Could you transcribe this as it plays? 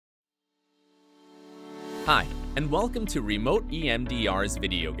Hi, and welcome to remotEMDR's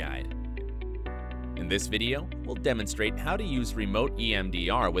video guide. In this video, we'll demonstrate how to use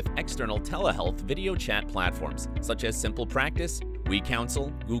remotEMDR with external telehealth video chat platforms such as Simple Practice,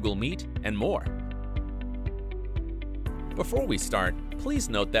 WeCouncel, Google Meet, and more. Before we start, please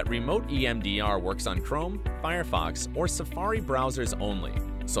note that remotEMDR works on Chrome, Firefox, or Safari browsers only,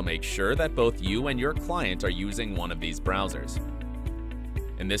 so make sure that both you and your client are using one of these browsers.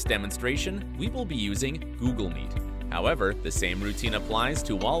 In this demonstration, we will be using Google Meet. However, the same routine applies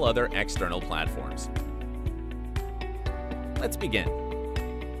to all other external platforms. Let's begin.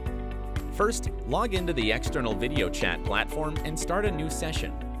 First, log into the external video chat platform and start a new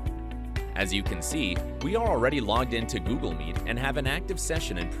session. As you can see, we are already logged into Google Meet and have an active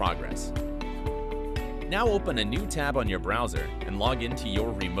session in progress. Now open a new tab on your browser and log into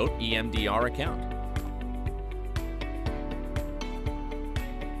your remotEMDR account.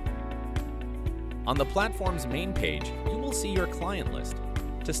 On the platform's main page, you will see your client list.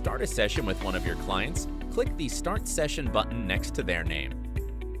 To start a session with one of your clients, click the Start Session button next to their name.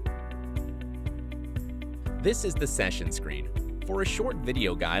 This is the session screen. For a short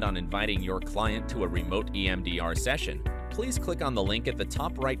video guide on inviting your client to a remotEMDR session, please click on the link at the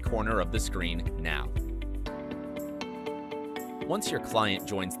top right corner of the screen now. Once your client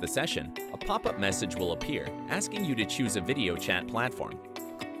joins the session, a pop-up message will appear asking you to choose a video chat platform.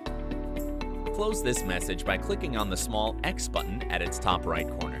 Close this message by clicking on the small X button at its top right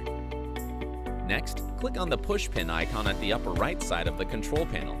corner. Next, click on the pushpin icon at the upper right side of the control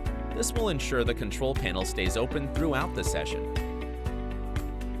panel. This will ensure the control panel stays open throughout the session.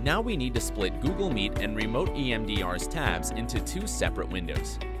 Now we need to split Google Meet and remotEMDR's tabs into two separate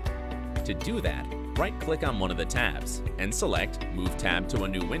windows. To do that, right-click on one of the tabs and select Move Tab to a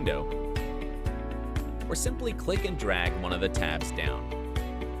new window, or simply click and drag one of the tabs down.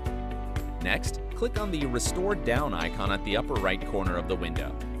 Next, click on the Restore Down icon at the upper right corner of the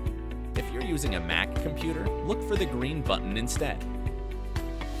window. If you're using a Mac computer, look for the green button instead.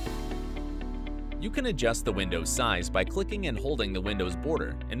 You can adjust the window's size by clicking and holding the window's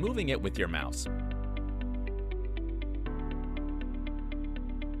border and moving it with your mouse.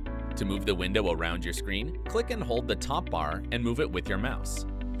 To move the window around your screen, click and hold the top bar and move it with your mouse.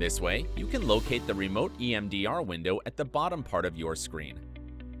 This way, you can locate the remotEMDR window at the bottom part of your screen.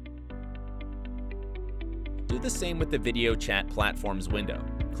 Do the same with the video chat platform's window.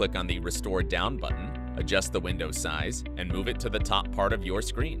 Click on the Restore Down button, adjust the window size, and move it to the top part of your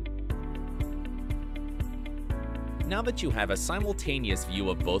screen. Now that you have a simultaneous view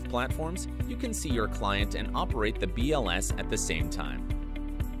of both platforms, you can see your client and operate the BLS at the same time.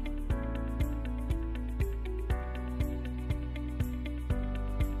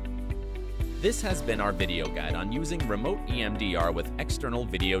 This has been our video guide on using remotEMDR with external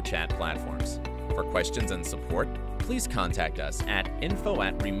video chat platforms. For questions and support, please contact us at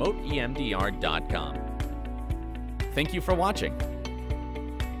info@remoteemdr.com. Thank you for watching.